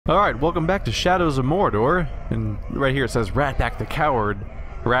Alright, welcome back to Shadows of Mordor, and right here it says Ratbag the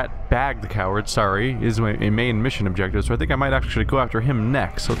Coward, sorry, is a main mission objective, so I think I might actually go after him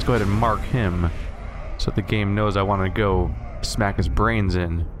next, so let's go ahead and mark him, so that the game knows I want to go smack his brains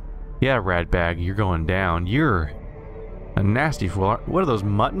in. Yeah, Ratbag, you're going down. You're a nasty fool. What are those,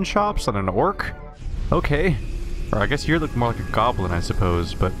 mutton chops on an orc? Okay. Or I guess you look more like a goblin, I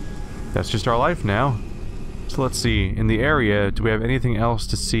suppose, but that's just our life now. So let's see, in the area, do we have anything else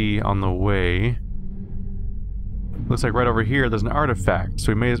to see on the way? Looks like right over here there's an artifact,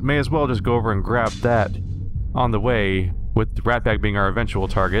 so we may as well just go over and grab that on the way, with Ratbag being our eventual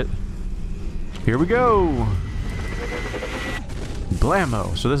target. Here we go!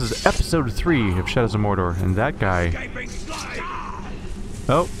 Blammo! So this is episode 3 of Shadows of Mordor, and that guy...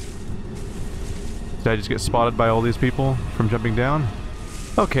 Oh! Did I just get spotted by all these people from jumping down?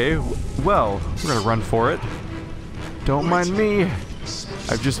 Okay, well, we're gonna run for it. Don't mind me.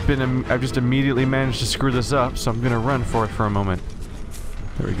 I've just immediately managed to screw this up, so I'm gonna run for it for a moment.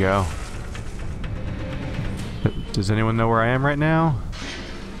 There we go. Does anyone know where I am right now?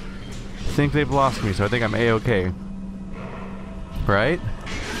 I think they've lost me, so I think I'm A-okay. Right?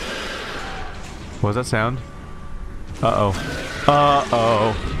 What was that sound? Uh-oh.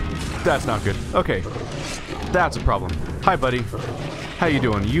 Uh-oh. That's not good. Okay. That's a problem. Hi, buddy. How you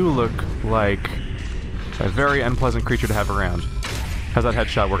doing? You look like a very unpleasant creature to have around. How's that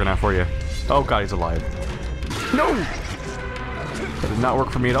headshot working out for you? Oh god, he's alive. No! That did not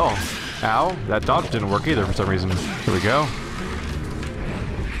work for me at all. Ow, that dodge didn't work either for some reason. Here we go.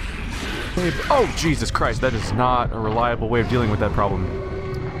 Oh, Jesus Christ, that is not a reliable way of dealing with that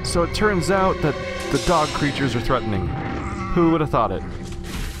problem. So it turns out that the dog creatures are threatening. Who would have thought it?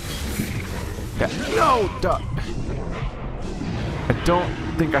 Yeah. No! Dog! I don't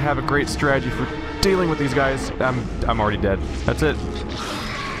think I have a great strategy for dealing with these guys. I'm already dead. That's it.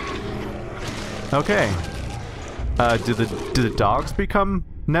 Okay. Do the dogs become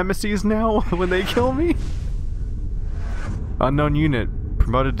nemesis now when they kill me? Unknown unit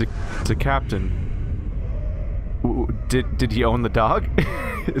promoted to captain. Did he own the dog?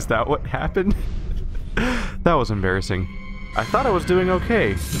 Is that what happened? That was embarrassing. I thought I was doing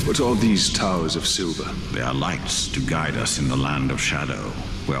okay. What are these towers of silver? They are lights to guide us in the land of shadow,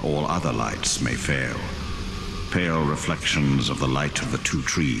 where all other lights may fail. Pale reflections of the light of the two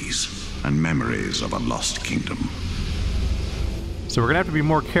trees, and memories of a lost kingdom. So we're gonna have to be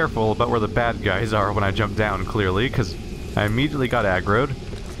more careful about where the bad guys are when I jump down, clearly, because I immediately got aggroed,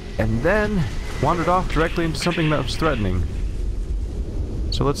 and then wandered off directly into something that was threatening.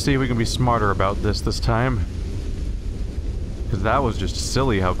 So let's see if we can be smarter about this time. Because that was just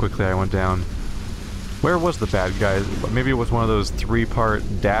silly how quickly I went down. Where was the bad guy? Maybe it was one of those 3-part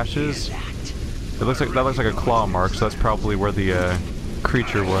dashes? That looks like a claw mark, so that's probably where the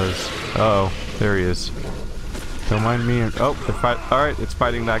creature was. Uh oh, there he is. Don't mind me. Oh, alright, it's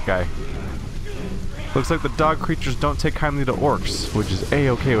fighting that guy. Looks like the dog creatures don't take kindly to orcs, which is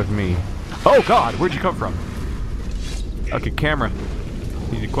A-okay with me. Oh god, where'd you come from? Okay, camera.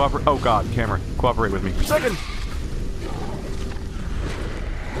 You need to cooperate. Oh god, camera. Cooperate with me for a second!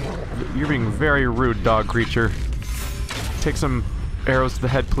 You're being very rude, dog creature. Take some arrows to the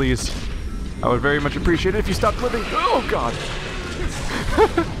head, please. I would very much appreciate it if you stopped living. Oh, God!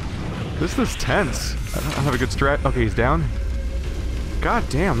 This is tense. I don't have a good strat. Okay, he's down. God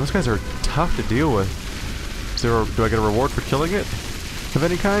damn, those guys are tough to deal with. Do I get a reward for killing it? Of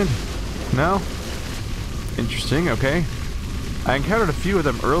any kind? No? Interesting, okay. I encountered a few of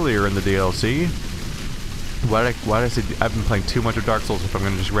them earlier in the DLC. Why did I say I've been playing too much of Dark Souls if I'm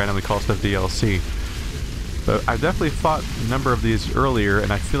going to just randomly call stuff DLC? But I've definitely fought a number of these earlier,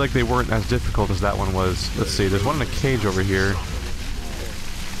 and I feel like they weren't as difficult as that one was. Let's see, there's one in a cage over here.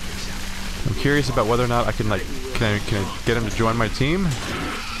 I'm curious about whether or not I can, like, can I get him to join my team?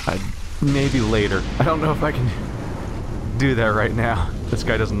 Maybe later. I don't know if I can do that right now. This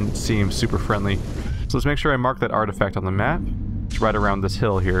guy doesn't seem super friendly. So let's make sure I mark that artifact on the map. It's right around this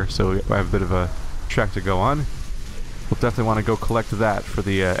hill here, so I have a bit of a track to go on. We'll definitely want to go collect that for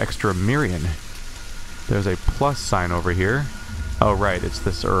the extra Mirian. There's a plus sign over here. Oh right, it's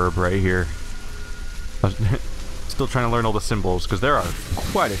this herb right here. Still trying to learn all the symbols, because there are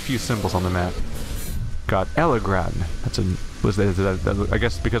quite a few symbols on the map. Got Elegran. I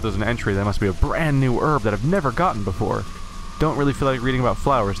guess because there's an entry, that must be a brand new herb that I've never gotten before. Don't really feel like reading about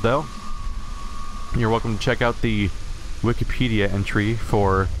flowers though. You're welcome to check out the Wikipedia entry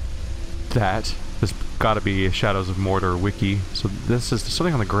for that. This gotta be a Shadows of Mordor wiki. So this is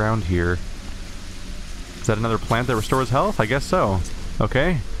something on the ground here. Is that another plant that restores health? I guess so.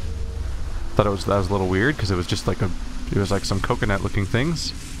 Okay. Thought that was a little weird because it was just like it was like some coconut looking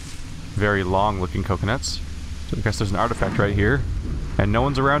things. very long-looking coconuts. So I guess there's an artifact right here. And no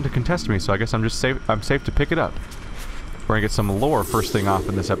one's around to contest me, so I guess I'm safe to pick it up. We're gonna get some lore first thing off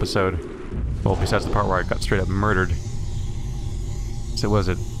in this episode. Well, besides the part where I got straight up murdered. So was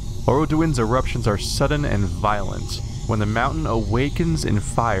it? Oroduin's eruptions are sudden and violent. When the mountain awakens in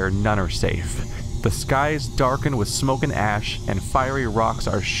fire, none are safe. The skies darken with smoke and ash, and fiery rocks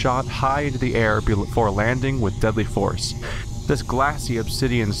are shot high into the air before landing with deadly force. This glassy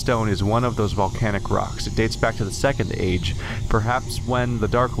obsidian stone is one of those volcanic rocks. It dates back to the Second Age, perhaps when the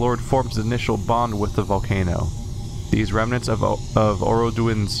Dark Lord formed his initial bond with the volcano. These remnants of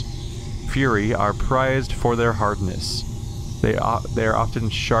Oroduin's fury are prized for their hardness. They are often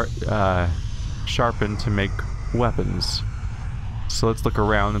sharpened to make weapons. So let's look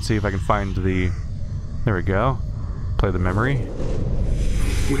around and see if I can find the... There we go. Play the memory.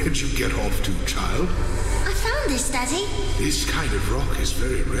 Where'd you get off to, child? I found this, Daddy. This kind of rock is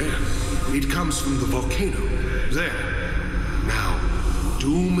very rare. It comes from the volcano. There. Now,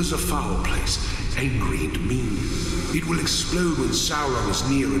 Doom is a foul place, angry and mean. It will explode when Sauron is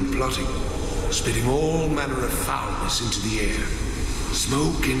near and plotting, spitting all manner of foulness into the air.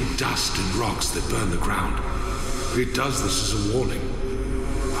 Smoke and dust and rocks that burn the ground. It does this as a warning.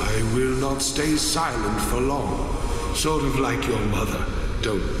 I will not stay silent for long. Sort of like your mother.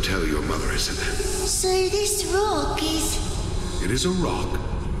 Don't tell your mother I said that. So this rock is... It is a rock,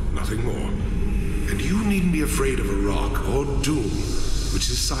 nothing more. And you needn't be afraid of a rock or Doom, which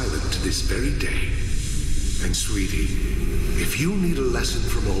is silent to this very day. And sweetie, if you need a lesson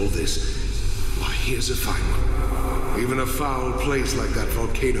from all this, why, here's a fine one. Even a foul place like that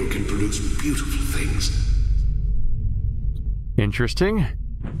volcano can produce beautiful things. Interesting.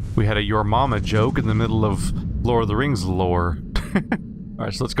 We had a Your Mama joke in the middle of Lord of the Rings lore.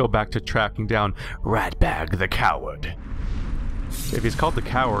 Alright, so let's go back to tracking down Ratbag the Coward. If he's called the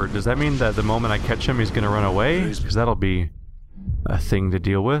Coward, does that mean that the moment I catch him he's gonna run away? Because that'll be a thing to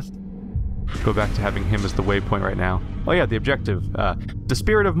deal with. Go back to having him as the waypoint right now. Oh yeah, the objective. The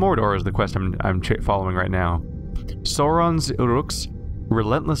Spirit of Mordor is the quest I'm following right now. Sauron's Uruks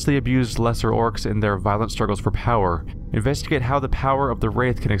relentlessly abused lesser orcs in their violent struggles for power. Investigate how the power of the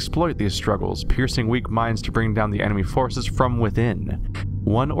Wraith can exploit these struggles, piercing weak minds to bring down the enemy forces from within.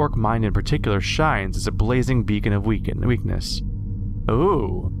 One orc mind in particular shines as a blazing beacon of weakness.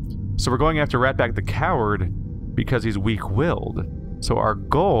 Ooh. So we're going after Ratbag the Coward because he's weak-willed. So our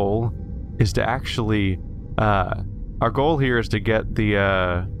goal is to actually... our goal here is to get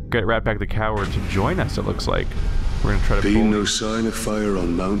Ratbag the Coward to join us, it looks like. We're gonna try to Been no sign of fire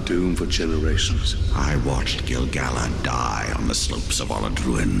on Mount Doom for generations. I watched Gil-galad die on the slopes of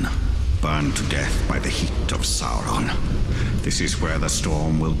Orodruin, burned to death by the heat of Sauron. This is where the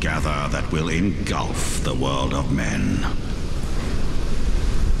storm will gather that will engulf the world of men.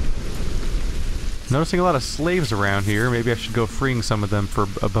 Noticing a lot of slaves around here. Maybe I should go freeing some of them for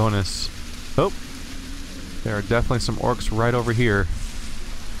a bonus. Oh! There are definitely some orcs right over here.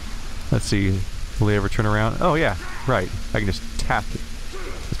 Let's see. Will they ever turn around? Oh yeah, right. I can just tap it.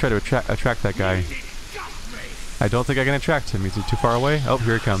 Let's try to attract that guy. I don't think I can attract him. Is he too far away? Oh,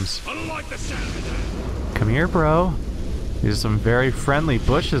 here he comes. Come here, bro. These are some very friendly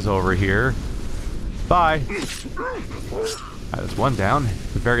bushes over here. Bye. Alright, there's one down.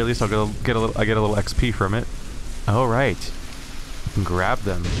 At the very least, I get a little XP from it. Oh right. I can grab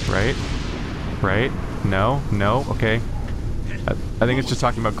them, right? Right? No? No? Okay. I think it's just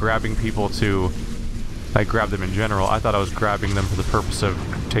talking about grabbing people to... I grab them in general. I thought I was grabbing them for the purpose of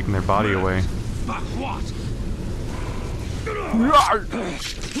taking their body away. But what?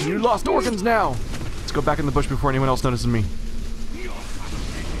 You lost organs now! Let's go back in the bush before anyone else notices me.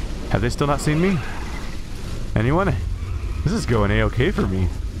 Have they still not seen me? Anyone? This is going A-okay for me.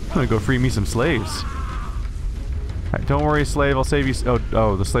 I'm gonna go free me some slaves. Alright, don't worry, slave, I'll save you.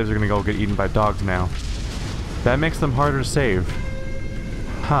 Oh, the slaves are gonna go get eaten by dogs now. That makes them harder to save.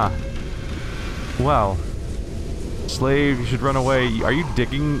 Huh. Well. Slave, you should run away. Are you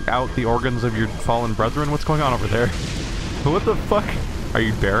digging out the organs of your fallen brethren? What's going on over there? What the fuck? Are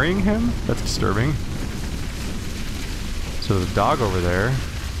you burying him? That's disturbing. So the dog over there.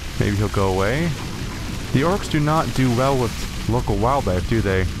 Maybe he'll go away. The orcs do not do well with local wildlife, do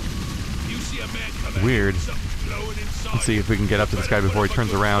they? Weird. Let's see if we can get up to this guy before he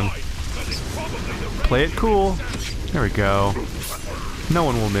turns around. Play it cool. There we go. No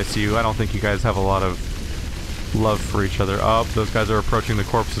one will miss you. I don't think you guys have a lot of love for each other. Oh, those guys are approaching the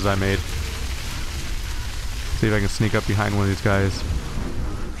corpses I made. See if I can sneak up behind one of these guys.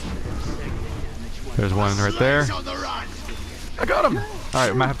 There's one right there. I got him! Alright,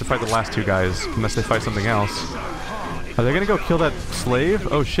 I might have to fight the last two guys, unless they fight something else. Are they gonna go kill that slave?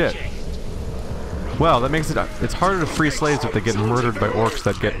 Oh shit. Well, that makes it's harder to free slaves if they get murdered by orcs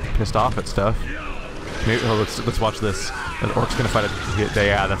that get pissed off at stuff. Maybe, oh, let's watch this. An orc's gonna fight a...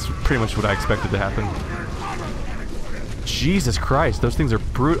 Yeah, that's pretty much what I expected to happen. Jesus Christ, those things are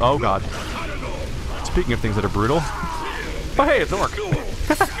brutal. Oh god. Speaking of things that are brutal. Oh hey, it's an orc!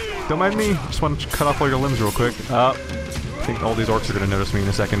 Don't mind me, just want to cut off all your limbs real quick. I think all these orcs are gonna notice me in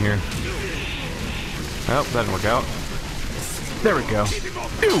a second here. Oh, that didn't work out. There we go.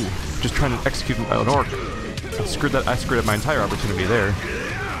 Ew! Just trying to execute an orc. I screwed up my entire opportunity there.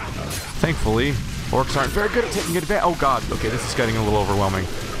 Thankfully, orcs aren't very good at taking advantage. Oh god, okay, this is getting a little overwhelming.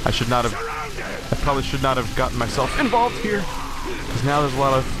 I probably should not have gotten myself involved here. Because now there's a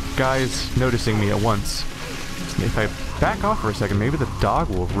lot of guys noticing me at once. If I back off for a second, maybe the dog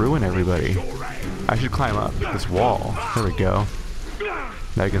will ruin everybody. I should climb up this wall. There we go.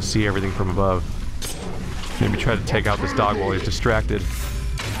 Now you can see everything from above. Maybe try to take out this dog while he's distracted.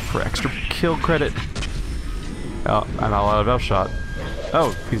 For extra kill credit. Oh, I'm all out of elf shot.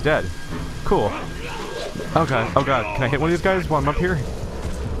 Oh, he's dead. Cool. Oh god, can I hit one of these guys while I'm up here?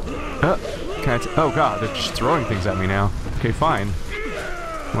 Oh god, they're just throwing things at me now. Okay, fine.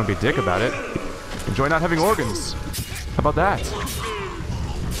 I want to be a dick about it. Enjoy not having organs. How about that?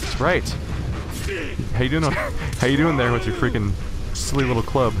 That's right. How you doing? How you doing there with your freaking silly little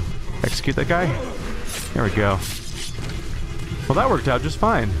club? Execute that guy? There we go. Well, that worked out just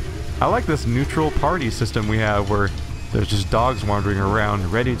fine. I like this neutral party system we have where there's just dogs wandering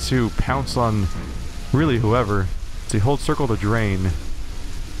around ready to pounce on really whoever. See, hold circle to drain.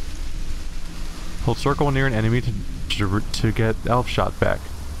 Hold circle near an enemy to get elf shot back.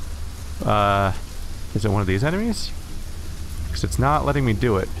 Is it one of these enemies? Because it's not letting me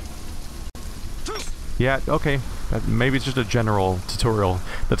do it. Yeah, okay. Maybe it's just a general tutorial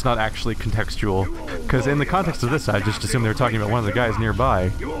that's not actually contextual. Because in the context of this, I just assumed they were talking about one of the guys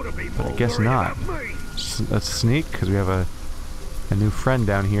nearby. But I guess not. Let's sneak, because we have a new friend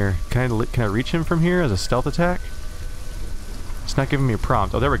down here. Can I reach him from here as a stealth attack? It's not giving me a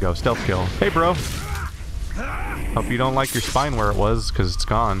prompt. Oh, there we go. Stealth kill. Hey, bro. Hope you don't like your spine where it was, because it's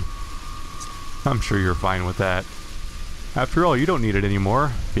gone. I'm sure you're fine with that. After all, you don't need it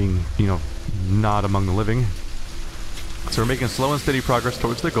anymore, being, you know, not among the living. So we're making slow and steady progress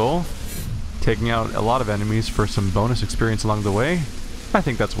towards the goal, taking out a lot of enemies for some bonus experience along the way. I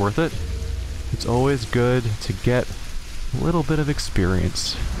think that's worth it. It's always good to get a little bit of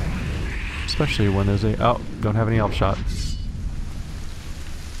experience. Especially when there's a... Oh, don't have any elf shot.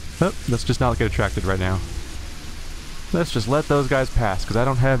 Oh, let's just not get attracted right now. Let's just let those guys pass, because I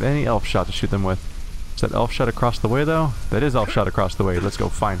don't have any elf shot to shoot them with. Is that elf shot across the way, though? That is elf shot across the way. Let's go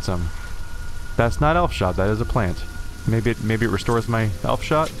find some. That's not elf shot, that is a plant. Maybe it restores my elf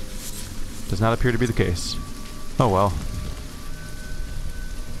shot? Does not appear to be the case. Oh well.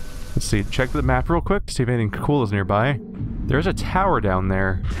 Let's see, check the map real quick to see if anything cool is nearby. There's a tower down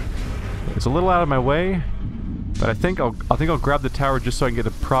there. It's a little out of my way, but I think I'll grab the tower just so I can get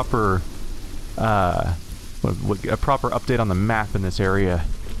a proper update on the map in this area.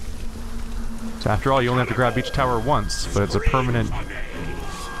 So after all, you only have to grab each tower once, but it's a permanent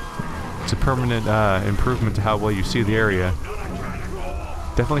improvement to how well you see the area.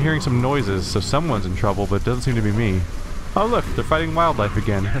 Definitely hearing some noises, so someone's in trouble, but it doesn't seem to be me. Oh look, they're fighting wildlife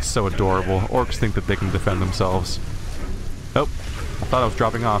again. That's so adorable. Orcs think that they can defend themselves. Oh, I thought I was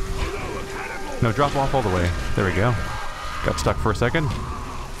dropping off. No, drop off all the way. There we go. Got stuck for a second.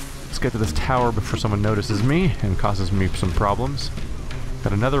 Let's get to this tower before someone notices me and causes me some problems.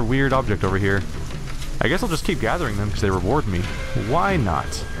 Got another weird object over here. I guess I'll just keep gathering them because they reward me. Why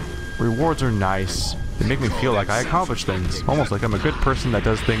not? Rewards are nice. They make me feel like I accomplished things. Almost like I'm a good person that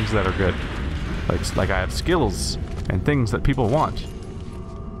does things that are good. Like I have skills and things that people want.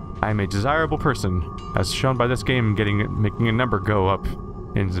 I am a desirable person, as shown by this game making a number go up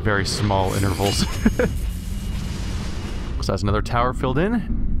in very small intervals. So that's another tower filled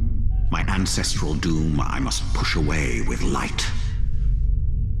in. My ancestral doom I must push away with light.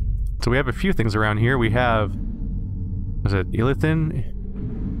 So we have a few things around here. We have... Was it Elithin?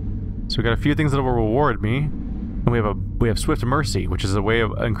 So we got a few things that will reward me. And we have Swift Mercy, which is a way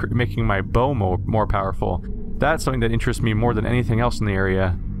of making my bow more powerful. That's something that interests me more than anything else in the area.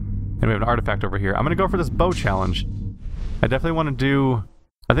 And we have an artifact over here. I'm gonna go for this bow challenge. I definitely want to do...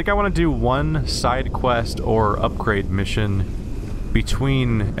 I think I want to do one side quest or upgrade mission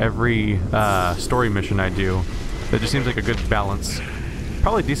between every story mission I do. That just seems like a good balance.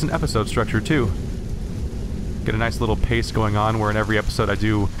 Probably decent episode structure too. Get a nice little pace going on where in every episode I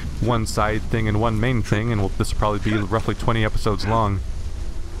do one side thing and one main thing, and this will probably be roughly 20 episodes long.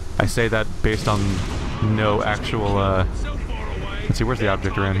 I say that based on no actual Let's see, where's the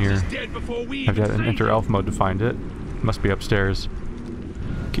object around here? I have to enter elf mode to find it. Must be upstairs.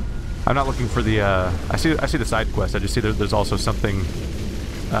 I'm not looking for the, I see the side quest. I just see there's also something,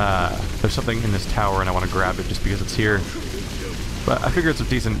 there's something in this tower and I want to grab it just because it's here. But I figure it's a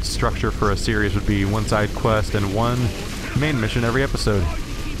decent structure for a series would be one side quest and one main mission every episode.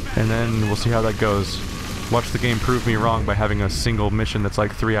 And then we'll see how that goes. Watch the game prove me wrong by having a single mission that's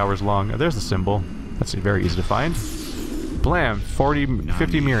like 3 hours long. Oh, there's the symbol. That's very easy to find. Blam! 50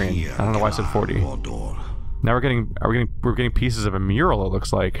 Mirian. I don't know why I said 40. Now we're getting pieces of a mural, it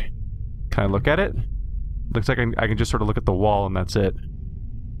looks like. Can I look at it? Looks like I can just sort of look at the wall and that's it.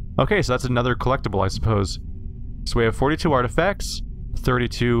 Okay, so that's another collectible, I suppose. So we have 42 artifacts,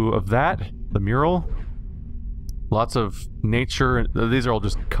 32 of that, the mural. Lots of nature. These are all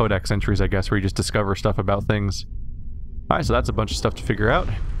just codex entries, I guess, where you just discover stuff about things. Alright, so that's a bunch of stuff to figure out.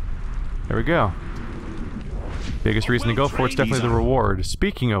 There we go. Biggest reason to go for it's definitely the reward.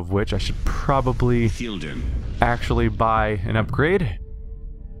 Speaking of which, I should probably actually buy an upgrade.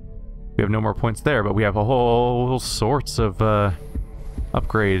 We have no more points there, but we have a whole sorts of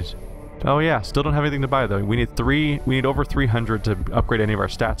upgrades. Oh yeah, still don't have anything to buy though. We need over 300 to upgrade any of our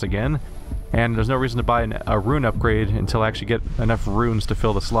stats again. And there's no reason to buy a rune upgrade until I actually get enough runes to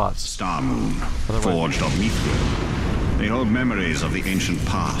fill the slots. Star Moon, forged of Mithril. They hold memories of the ancient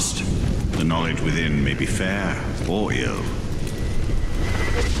past. The knowledge within may be fair or ill.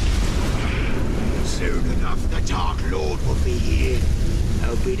 Soon enough, the Dark Lord will be here.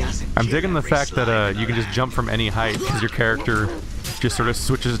 Hope he doesn't. I'm digging the fact that you can just jump from any height because your character just sort of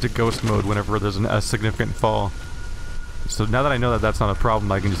switches to ghost mode whenever there's a significant fall. So now that I know that that's not a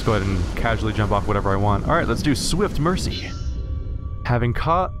problem, I can just go ahead and casually jump off whatever I want. Alright, let's do Swift Mercy. Having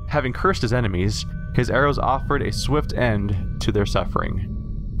cursed his enemies, his arrows offered a swift end to their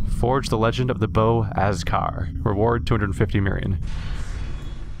suffering. Forge the legend of the bow Azkar. Reward 250 Mirian.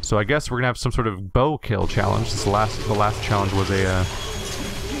 So I guess we're gonna have some sort of bow kill challenge. The last challenge was a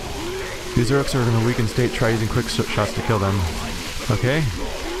these orcs are in a weakened state, try using quick shots to kill them. Okay.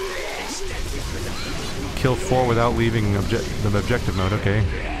 Kill 4 without leaving the objective mode, okay.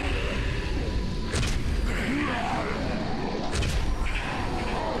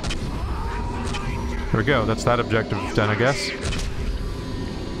 There we go, that's that objective done, I guess.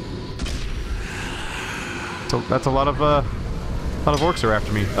 So that's a lot of orcs are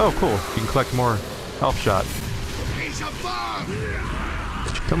after me. Oh, cool, you can collect more health shot.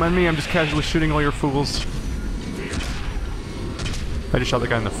 Don't mind me, I'm just casually shooting all your fools. I just shot the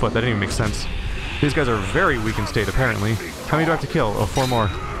guy in the foot, that didn't even make sense. These guys are very weak in state, apparently. How many do I have to kill? Oh, 4 more.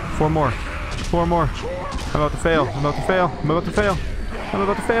 4 more. 4 more. I'm about to fail. I'm about to fail. I'm about to fail. I'm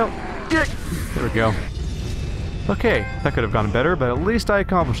about to fail. Yeah. There we go. Okay, that could have gone better, but at least I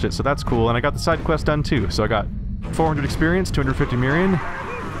accomplished it, so that's cool. And I got the side quest done too. So I got 400 experience, 250 Mirian,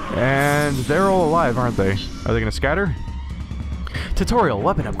 and they're all alive, aren't they? Are they going to scatter? Tutorial,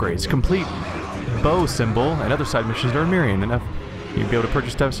 weapon upgrades, complete bow symbol, and other side missions are Mirian. Enough. You'll be able to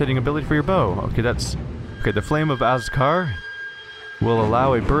purchase devastating ability for your bow. Okay, okay, the Flame of Azkar will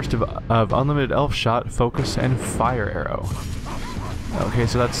allow a burst of unlimited elf shot, focus, and fire arrow. Okay,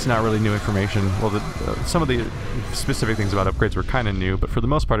 so that's not really new information. Well, some of the specific things about upgrades were kind of new, but for the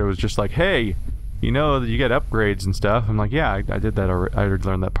most part it was just like, hey, you know that you get upgrades and stuff. I'm like, yeah, I did that already. I already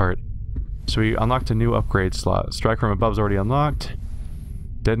learned that part. So we unlocked a new upgrade slot. Strike from above is already unlocked.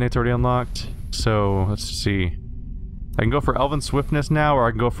 Detonate's already unlocked. So, let's see. I can go for Elven Swiftness now, or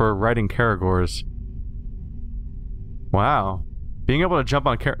I can go for Riding Caragors. Wow. Being able to jump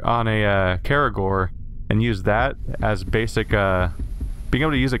on a Caragor and use that as basic, being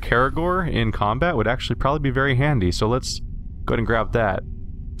able to use a Caragor in combat would actually probably be very handy, so let's go ahead and grab that.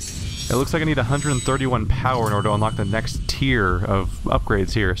 It looks like I need 131 power in order to unlock the next tier of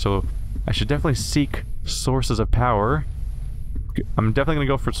upgrades here, so I should definitely seek sources of power. I'm definitely going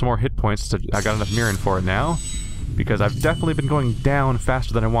to go for some more hit points. I got enough Mirian for it now, because I've definitely been going down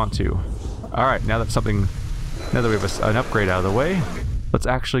faster than I want to. Alright, now that we have an upgrade out of the way, let's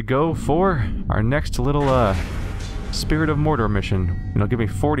actually go for our next little Spirit of Mordor mission. And it'll give me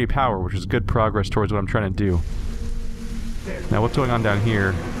 40 power, which is good progress towards what I'm trying to do. Now what's going on down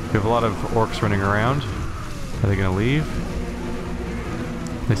here? We have a lot of orcs running around. Are they going to leave?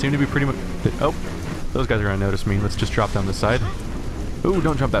 They seem to be pretty much... Oh! Those guys are going to notice me. Let's just drop down this side. Ooh,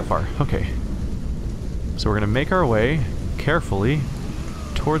 don't jump that far. Okay. So we're going to make our way, carefully,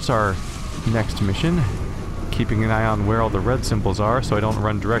 towards our next mission, keeping an eye on where all the red symbols are so I don't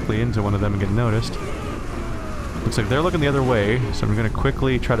run directly into one of them and get noticed. Looks like they're looking the other way, so I'm going to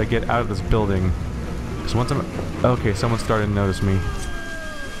quickly try to get out of this building. So once I'm... Okay, someone's starting to notice me.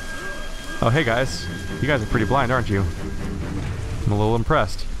 Oh, hey guys. You guys are pretty blind, aren't you? I'm a little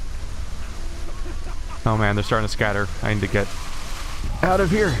impressed. Oh man, they're starting to scatter. I need to get out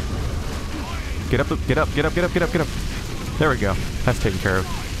of here. Get up, get up, get up, get up, get up, get up. There we go. That's taken care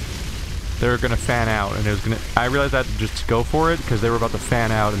of. They're gonna fan out, and it was gonna. I realized I had to just go for it because they were about to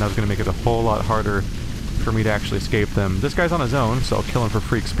fan out, and that was gonna make it a whole lot harder for me to actually escape them. This guy's on his own, so I'll kill him for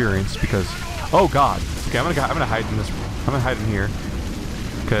free experience because. Oh God. Okay, I'm gonna hide in this. I'm gonna hide in here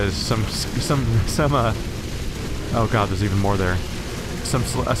because oh God, there's even more there.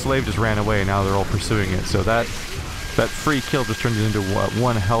 A slave just ran away, and now they're all pursuing it. So that free kill just turned it into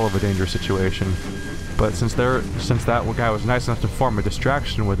one hell of a dangerous situation. But since that guy was nice enough to form a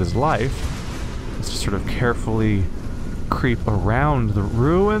distraction with his life, let's just sort of carefully creep around the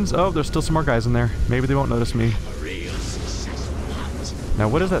ruins. Oh, there's still some more guys in there. Maybe they won't notice me. Now,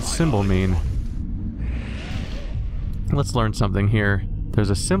 what does that symbol mean? Let's learn something here. There's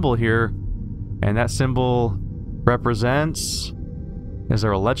a symbol here, and that symbol represents... Is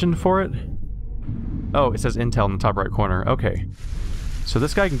there a legend for it? Oh, it says intel in the top right corner. Okay. So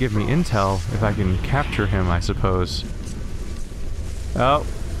this guy can give me intel if I can capture him, I suppose. Oh.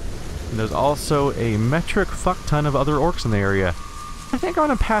 And there's also a metric fuck ton of other orcs in the area. I think I'm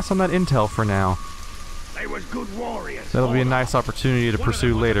gonna pass on that intel for now. They was good warriors. That'll be a nice opportunity to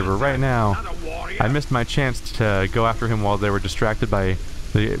pursue later, but right now, I missed my chance to go after him while they were distracted by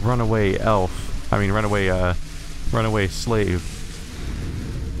the runaway elf. I mean, runaway slave.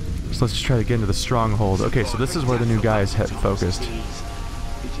 So let's just try to get into the stronghold. Okay, so this is where the new guys head focused.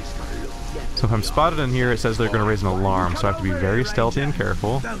 So if I'm spotted in here, it says they're going to raise an alarm, so I have to be very stealthy and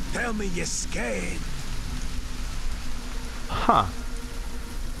careful. Don't tell me you're scared. Huh.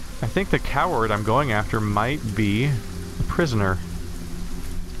 I think the coward I'm going after might be a prisoner.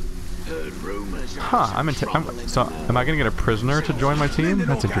 Huh, so am I going to get a prisoner to join my team?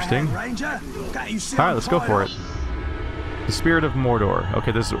 That's interesting. Alright, let's go for it. The Spirit of Mordor.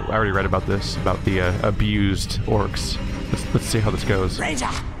 Okay, I already read about this, about the abused orcs. Let's see how this goes. Ranger,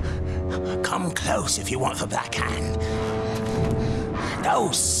 come close if you want the Black Hand.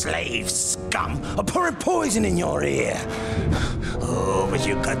 Those slave scum are pouring poison in your ear. Oh, but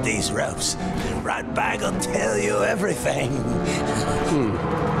you cut these ropes, and Ratbag will tell you everything.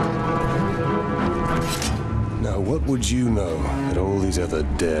 Now, what would you know that all these other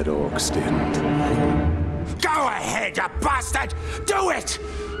dead orcs didn't? Go ahead, you bastard! Do it!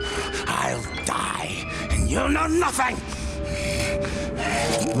 I'll die, and you'll know nothing!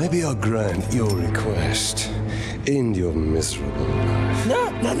 Maybe I'll grant your request. End your miserable life. No.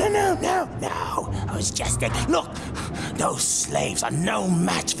 I was just look, those slaves are no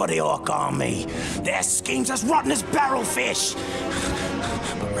match for the orc army. Their schemes as rotten as barrel fish.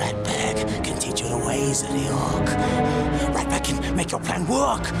 But Ratbag can teach you the ways of the orc. Ratbag can make your plan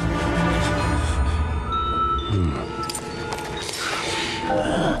work.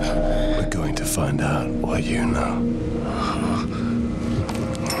 We're going to find out what you know.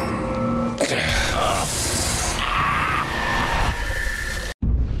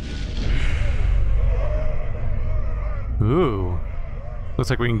 Ooh. Looks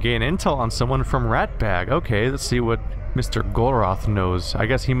like we can gain intel on someone from Ratbag. Okay, let's see what Mr. Goroth knows. I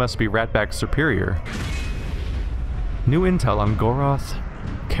guess he must be Ratbag's superior. New intel on Goroth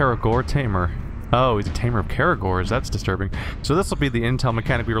Caragor Tamer. Oh, he's a tamer of Caragors. That's disturbing. So this will be the intel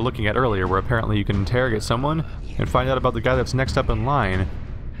mechanic we were looking at earlier, where apparently you can interrogate someone and find out about the guy that's next up in line.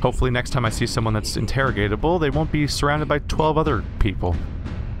 Hopefully next time I see someone that's interrogatable, they won't be surrounded by 12 other people.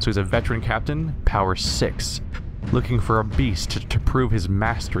 So he's a veteran captain, power 6, looking for a beast to prove his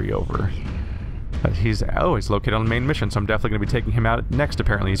mastery over. He's located on the main mission, so I'm definitely going to be taking him out next.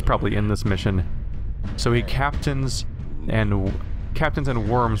 Apparently he's probably in this mission. So he captains and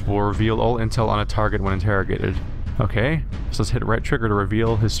worms will reveal all intel on a target when interrogated. Okay, so let's hit right trigger to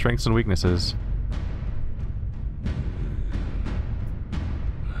reveal his strengths and weaknesses.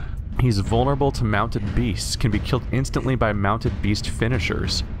 He's vulnerable to mounted beasts, can be killed instantly by mounted beast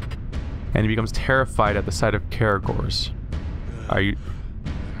finishers, and he becomes terrified at the sight of Caragors. Are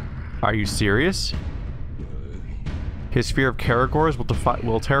you serious? His fear of Caragors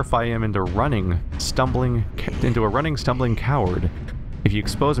will terrify him into a running, stumbling coward. If you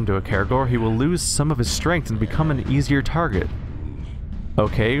expose him to a Caragor, he will lose some of his strength and become an easier target.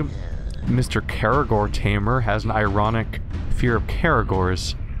 Okay, Mr. Caragor Tamer has an ironic fear of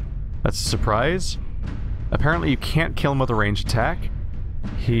Caragors. That's a surprise. Apparently you can't kill him with a ranged attack.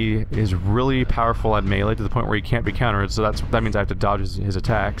 He is really powerful at melee to the point where he can't be countered, so that means I have to dodge his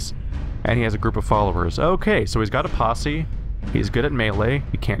attacks. And he has a group of followers. Okay, so he's got a posse. He's good at melee.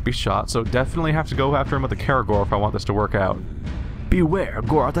 He can't be shot, so definitely have to go after him with a Caragor if I want this to work out. Beware,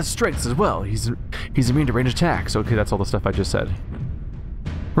 Goroth has strengths as well. He's immune to ranged attacks. Okay, that's all the stuff I just said.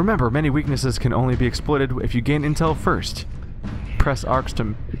 Remember, many weaknesses can only be exploited if you gain intel first. Press X to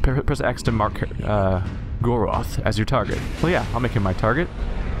mark Goroth as your target. Well, yeah, I'll make him my target.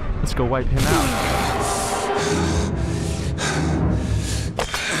 Let's go wipe him out.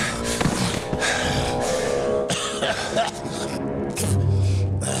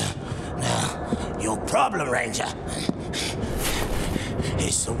 Your problem, Ranger,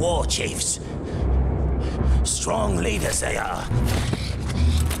 is the war chiefs. Strong leaders they are.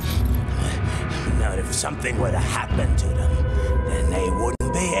 Now, if something were to happen to them, then they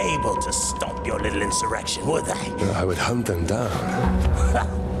wouldn't be able to stop your little insurrection, would they? I would hunt them down.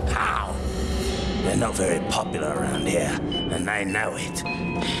 How? They're not very popular around here, and they know it.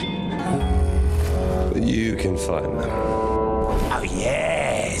 But you can find them. Oh,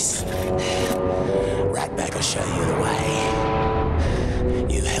 yes. Ratbag will show you the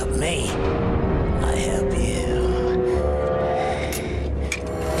way. You help me, I help you.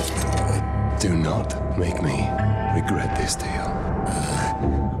 Do not make me regret this deal.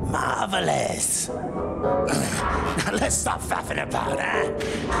 Marvelous. Now let's stop faffing about, huh?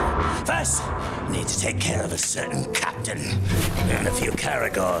 First, need to take care of a certain captain and a few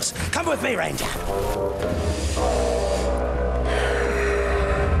Caragors. Come with me, Ranger.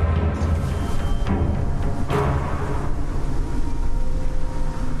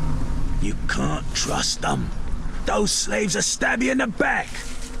 You can't trust them. Those slaves will stab you in the back.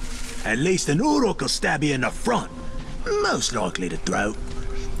 At least an Uruk will stab you in the front. Most likely the throat.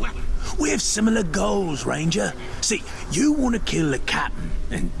 We have similar goals, Ranger. See, you want to kill the captain,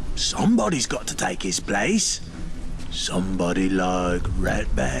 and somebody's got to take his place. Somebody like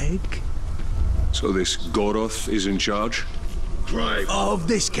Ratbag. So this Goroth is in charge? Right. Of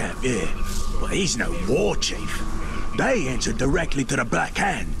this camp, yeah. Well, he's no war chief. They answer directly to the Black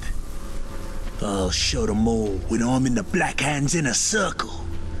Hand. I'll show them all when I'm in the Black Hand's inner circle.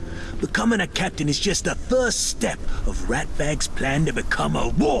 Becoming a captain is just the first step of Ratbag's plan to become a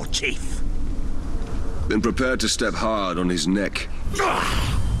war chief. Been prepared to step hard on his neck.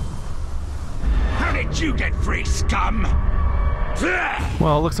 How did you get free, scum?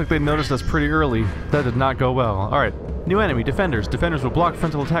 Well, it looks like they noticed us pretty early. That did not go well. Alright, new enemy, defenders. Defenders will block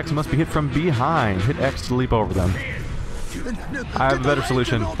frontal attacks and must be hit from behind. Hit X to leap over them. I have a better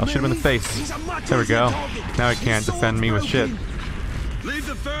solution. I'll shoot him in the face. There we go. Now he can't defend me with shit.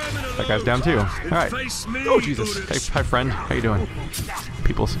 That guy's down too. Alright. Oh, Jesus. Hey, hi, friend. How you doing?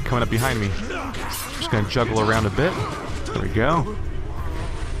 People coming up behind me. Just gonna juggle around a bit. There we go.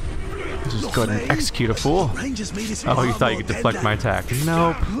 Just go ahead and execute a fool. Oh, you thought you could deflect my attack.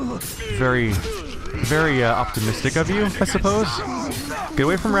 Nope. Very optimistic of you, I suppose. Get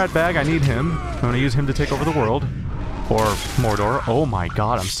away from Ratbag. I need him. I'm gonna use him to take over the world. Or Mordor. Oh my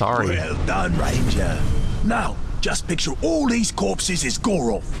god, I'm sorry. Well done, Ranger. Now, just picture all these corpses as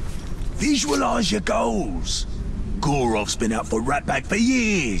Goroth. Visualize your goals. Goroth's been out for Ratbag for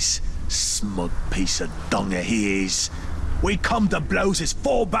years. Smug piece of dung he is. We come to blows as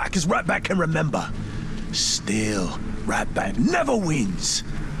far back as Ratbag can remember. Still, Ratbag never wins.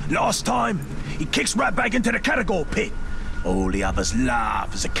 Last time, he kicks Ratbag into the Caragor pit. All the others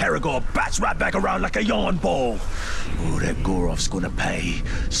laugh as the Caragor bats Ratbag around like a yarn ball. Oh, that Goroth's gonna pay.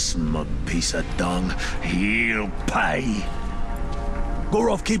 Smug piece of dung. He'll pay.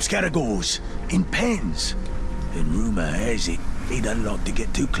 Goroth keeps Caragors in pens. And rumor has it he doesn't like to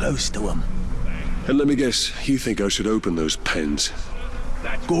get too close to them. And let me guess, you think I should open those pens?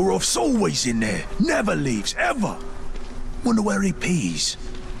 Goroth's always in there. Never leaves, ever. Wonder where he pees.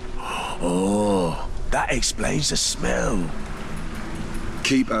 Oh, that explains the smell.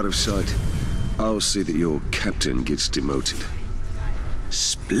 Keep out of sight. I'll see that your captain gets demoted.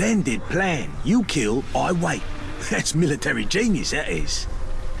 Splendid plan. You kill, I wait. That's military genius, that is.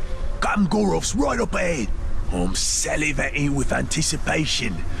 Captain Goroth's right up ahead. I'm salivating with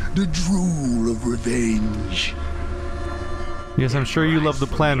anticipation. The drool of revenge. Yes, I'm sure you love the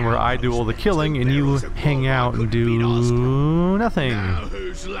plan where I do all the killing and you hang out and do nothing. Now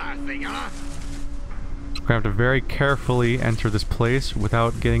who's laughing, huh? We're gonna have to very carefully enter this place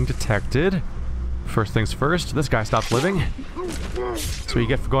without getting detected. First things first, this guy stops living. That's what you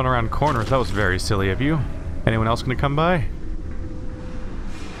get for going around corners. That was very silly of you. Anyone else gonna come by?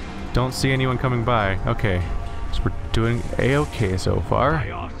 Don't see anyone coming by. Okay. So we're doing A-okay so far.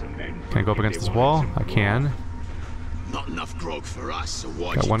 Can I go up against this wall? I can. Not enough grog for us, so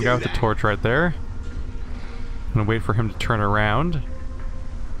why Got one guy with the torch right there. I'm gonna wait for him to turn around,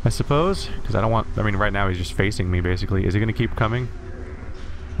 I suppose, because I don't want... I mean, right now he's just facing me, basically. Is he gonna keep coming?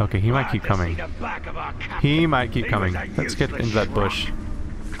 Okay, he might keep coming. He might keep coming. Let's get into that bush.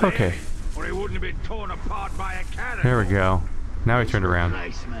 Okay. There we go. Now he turned around.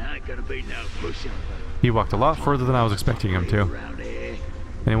 He walked a lot further than I was expecting him to.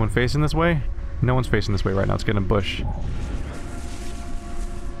 Anyone facing this way? No one's facing this way right now. It's getting a bush.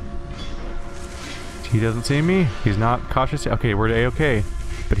 He doesn't see me. He's not cautious. Okay, we're A-okay.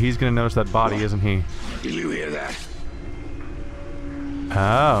 But he's gonna notice that body, isn't he? Did you hear that?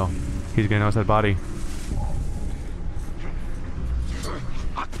 Oh. He's gonna notice that body.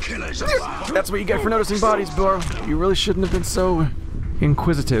 That's what you get for noticing bodies, bro. You really shouldn't have been so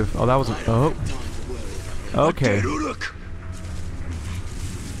inquisitive. Oh, that was... Oh. Okay.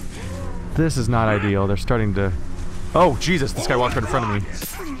 This is not ideal. They're starting to... Oh, Jesus. This guy walked right in front of me.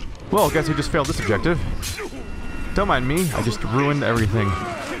 Well, guess who just failed this objective? Don't mind me. I just ruined everything.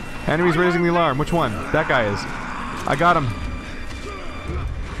 Enemies raising the alarm. Which one? That guy is. I got him.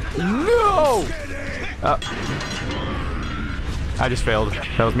 No! I just failed.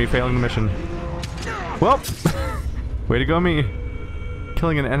 That was me failing the mission. Well, way to go me.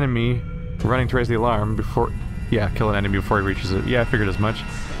 Killing an enemy, running to raise the alarm before... Yeah, kill an enemy before he reaches it. Yeah, I figured as much.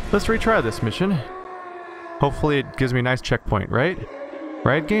 Let's retry this mission. Hopefully it gives me a nice checkpoint, right?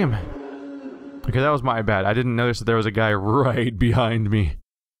 Right, game? Okay, that was my bad. I didn't notice that there was a guy right behind me.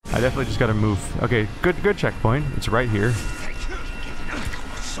 I definitely just gotta move. Okay, good checkpoint. It's right here.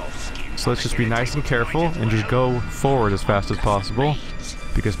 So let's just be nice and careful and just go forward as fast as possible.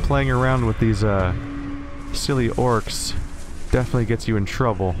 Because playing around with these silly orcs definitely gets you in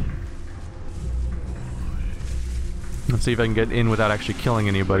trouble. Let's see if I can get in without actually killing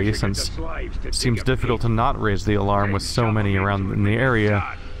anybody, since it seems difficult to not raise the alarm with so many around in the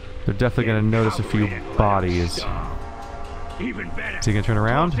area. They're definitely going to notice a few bodies. Is he going to turn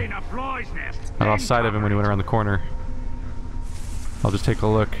around? I lost sight of him when he went around the corner. I'll just take a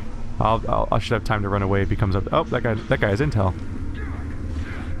look. I should have time to run away if he comes up. Oh, that guy has intel.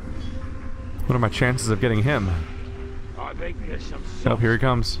 What are my chances of getting him? Oh, here he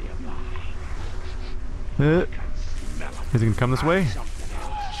comes. Is he gonna come this way?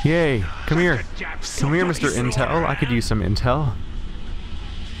 Yay! Come here! Come here, Mr. Intel. I could use some intel.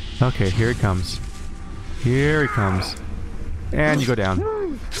 Okay, here he comes. Here he comes. And you go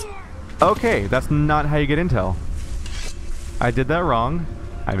down. Okay, that's not how you get intel. I did that wrong.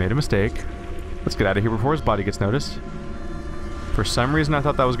 I made a mistake. Let's get out of here before his body gets noticed. For some reason I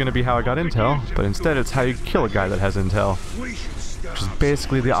thought that was going to be how I got intel, but instead it's how you kill a guy that has intel. Which is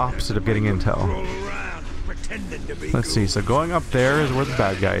basically the opposite of getting intel. Let's see, so going up there is where the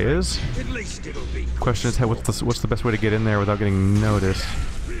bad guy is. Question is, what's the best way to get in there without getting noticed?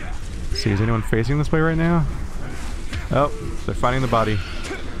 Let's see, is anyone facing this way right now? Oh, they're finding the body.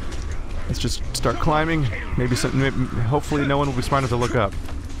 Let's just start climbing. Hopefully no one will be smart enough to look up.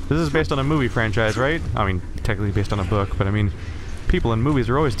 This is based on a movie franchise, right? I mean, technically based on a book, but I mean, people in movies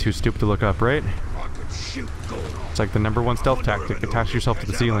are always too stupid to look up, right? It's like the #1 stealth tactic, attach yourself to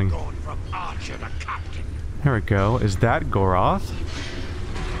the ceiling. There we go. Is that Goroth?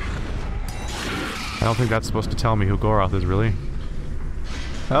 I don't think that's supposed to tell me who Goroth is, really.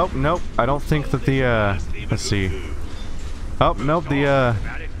 Oh, nope. I don't think that the, let's see. Oh, nope,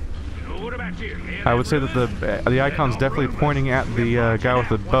 I would say that the icon's definitely pointing at the guy with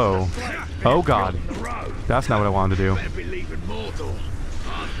the bow. Oh god. That's not what I wanted to do.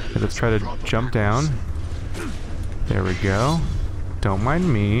 Okay, let's try to jump down. There we go. Don't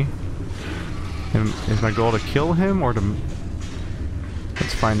mind me. Is my goal to kill him or to...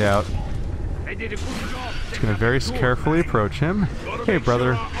 Let's find out. Just gonna very carefully approach him. Hey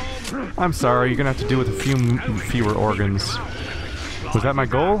brother. I'm sorry, you're gonna have to do with a few fewer organs. Was that my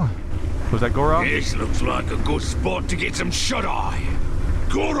goal? Was that Goroth? This looks like a good spot to get some shut-eye.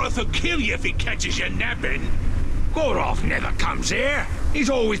 Goroth will kill you if he catches you napping. Goroth never comes here. He's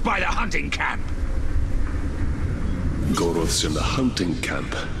always by the hunting camp. Goroth's in the hunting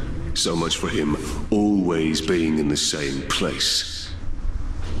camp. So much for him always being in the same place.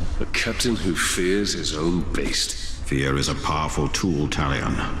 A captain who fears his own beast. Fear is a powerful tool,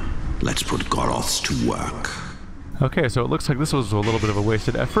 Talion. Let's put Goroths to work. Okay, so it looks like this was a little bit of a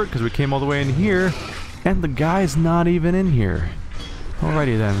wasted effort because we came all the way in here and the guy's not even in here.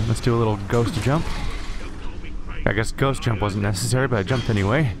 Alrighty then, let's do a little ghost jump. I guess ghost jump wasn't necessary, but I jumped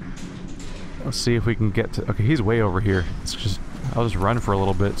anyway. Let's see if we can get to... Okay, he's way over here. I'll just run for a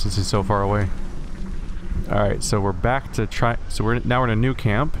little bit since he's so far away. Alright, so we're back to try... So now we're in a new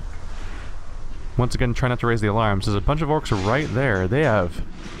camp. Once again, try not to raise the alarms. There's a bunch of orcs right there. They are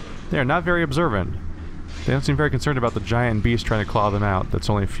not very observant. They don't seem very concerned about the giant beast trying to claw them out.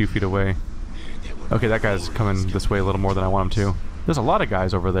 That's only a few feet away. Okay, that guy's coming this way a little more than I want him to. There's a lot of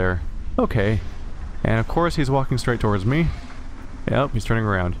guys over there. Okay. And of course he's walking straight towards me. Yep, he's turning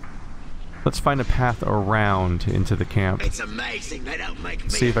around. Let's find a path around into the camp. It's amazing they don't make me.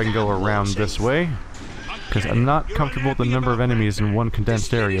 See if I can go around this way. Because I'm not comfortable with the number of enemies in one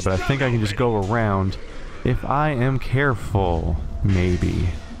condensed area, but I think I can just go around if I am careful. Maybe.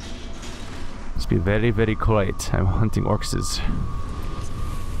 Let's be very, very quiet. I'm hunting orcs.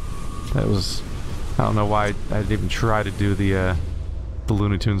 That was... I don't know why I didn't even try to do the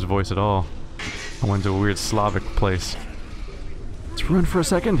Looney Tunes voice at all. I went to a weird Slavic place. Let's run for a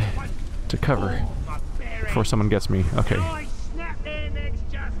second to cover before someone gets me. Okay.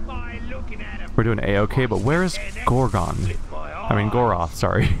 We're doing A-okay, but where is Gorgon? I mean Goroth,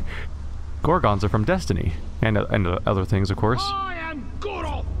 sorry. Gorgons are from Destiny. And other things, of course.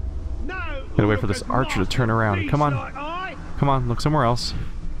 Gotta wait for this archer to turn around. Come on. Come on, look somewhere else.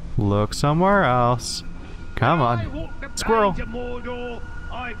 Look somewhere else. Come on. Squirrel.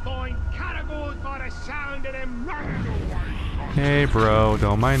 Hey bro,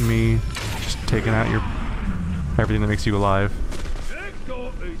 don't mind me. Just taking out your... everything that makes you alive.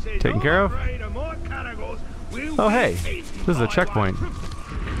 Taken care of? Oh hey, this is a checkpoint.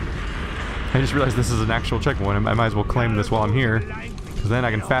 I just realized this is an actual checkpoint. I might as well claim this while I'm here, because then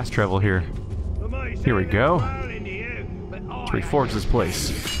I can fast travel here. Here we go. Let's reforge this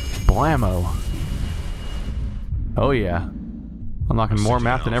place. Blammo. Oh yeah. Unlocking more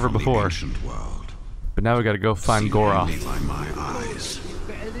map than ever before. But now we gotta go find Goroth.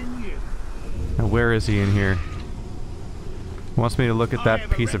 Now where is he in here? He wants me to look at that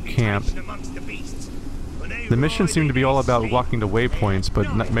piece of camp. The missions seem to be all about walking to waypoints,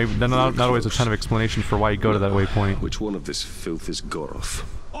 but not always a ton of explanation for why you go to that waypoint. Which one of this filth is Goroth?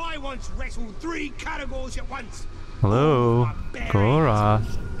 I once wrestled 3 categories at once. Hello, Goroth.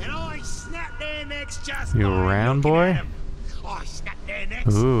 And I snapped their necks just You around, boy? I snapped their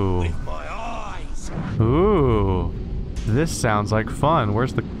necks Ooh. with my eyes. Ooh. This sounds like fun.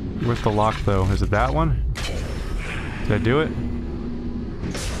 Where's the lock though? Is it that one? Did I do it?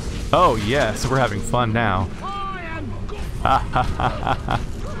 Oh yes, we're having fun now.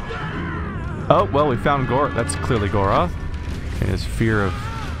 Oh well, we found Goroth. That's clearly Goroth, and his fear of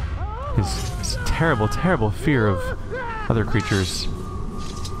his terrible, terrible fear of other creatures.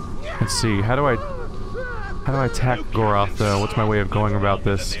 Let's see. How do I attack Goroth though? What's my way of going about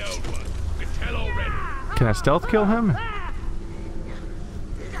this? Can I stealth kill him?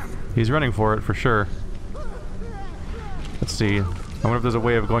 He's running for it for sure. Let's see. I wonder if there's a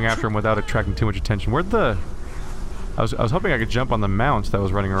way of going after him without attracting too much attention. Where'd the... I was hoping I could jump on the mount that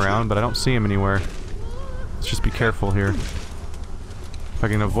was running around, but I don't see him anywhere. Let's just be careful here. If I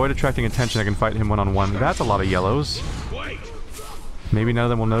can avoid attracting attention, I can fight him one-on-one. That's a lot of yellows. Maybe none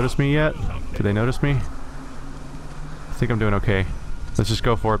of them will notice me yet. Did they notice me? I think I'm doing okay. Let's just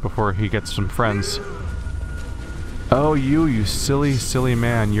go for it before he gets some friends. Oh, you silly, silly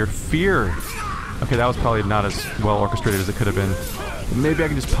man. Your fear... Okay, that was probably not as well orchestrated as it could have been. Maybe I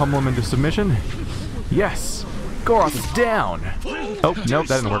can just pummel him into submission? Yes! Goroth is down! Oh, nope,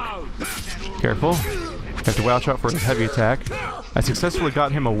 that didn't work. Careful. Have to watch out for his heavy attack. I successfully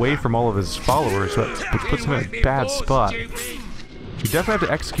got him away from all of his followers, but it puts him in a bad spot. You definitely have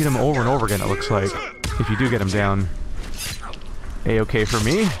to execute him over and over again, it looks like, if you do get him down. A-okay for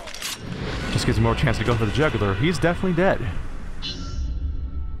me. Just gives him more chance to go for the jugular. He's definitely dead.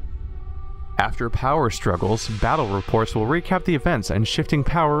 After power struggles, battle reports will recap the events and shifting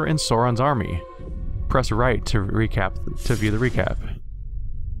power in Sauron's army. Press right to view the recap.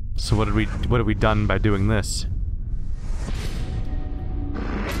 So what have we done by doing this?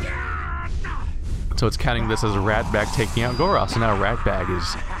 So it's counting this as a Ratbag taking out Goroth, so now Ratbag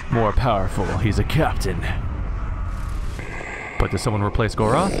is more powerful. He's a captain. But does someone replace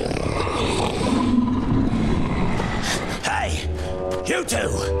Goroth? Hey! You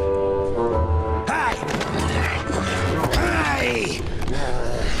two! Hey!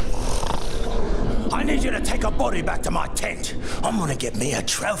 I need you to take a body back to my tent. I'm gonna get me a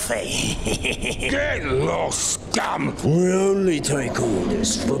trophy. Get lost, scum! We only take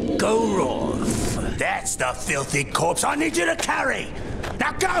orders for Goroth. That's the filthy corpse I need you to carry.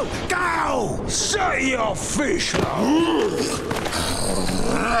 Now go! Go! Say your fish!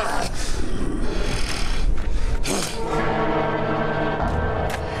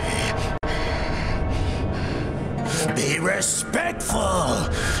 Be respectful,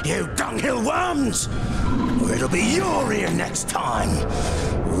 you dunghill worms! Or it'll be your ear next time.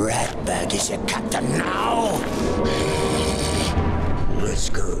 Ratbag is your captain now. Let's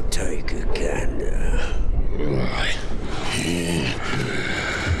go take a gander.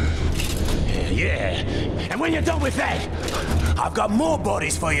 Yeah, and when you're done with that, I've got more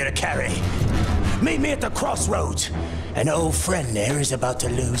bodies for you to carry. Meet me at the crossroads. An old friend there is about to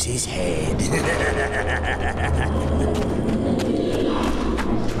lose his head.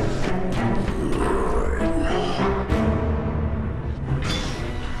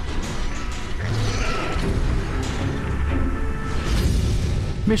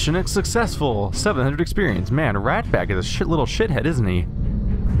 Mission successful. 700 experience. Man, Ratbag is a little shithead, isn't he?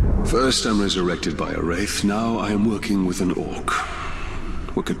 First I'm resurrected by a wraith, now I am working with an orc.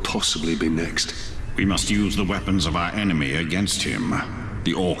 What could possibly be next? We must use the weapons of our enemy against him.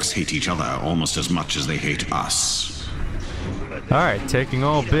 The orcs hate each other almost as much as they hate us. Alright, taking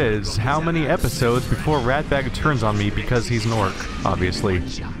all biz. How many episodes before Ratbag turns on me because he's an orc, obviously?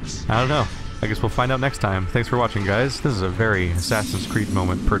 I don't know. I guess we'll find out next time. Thanks for watching, guys. This is a very Assassin's Creed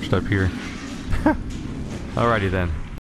moment perched up here. Alrighty then.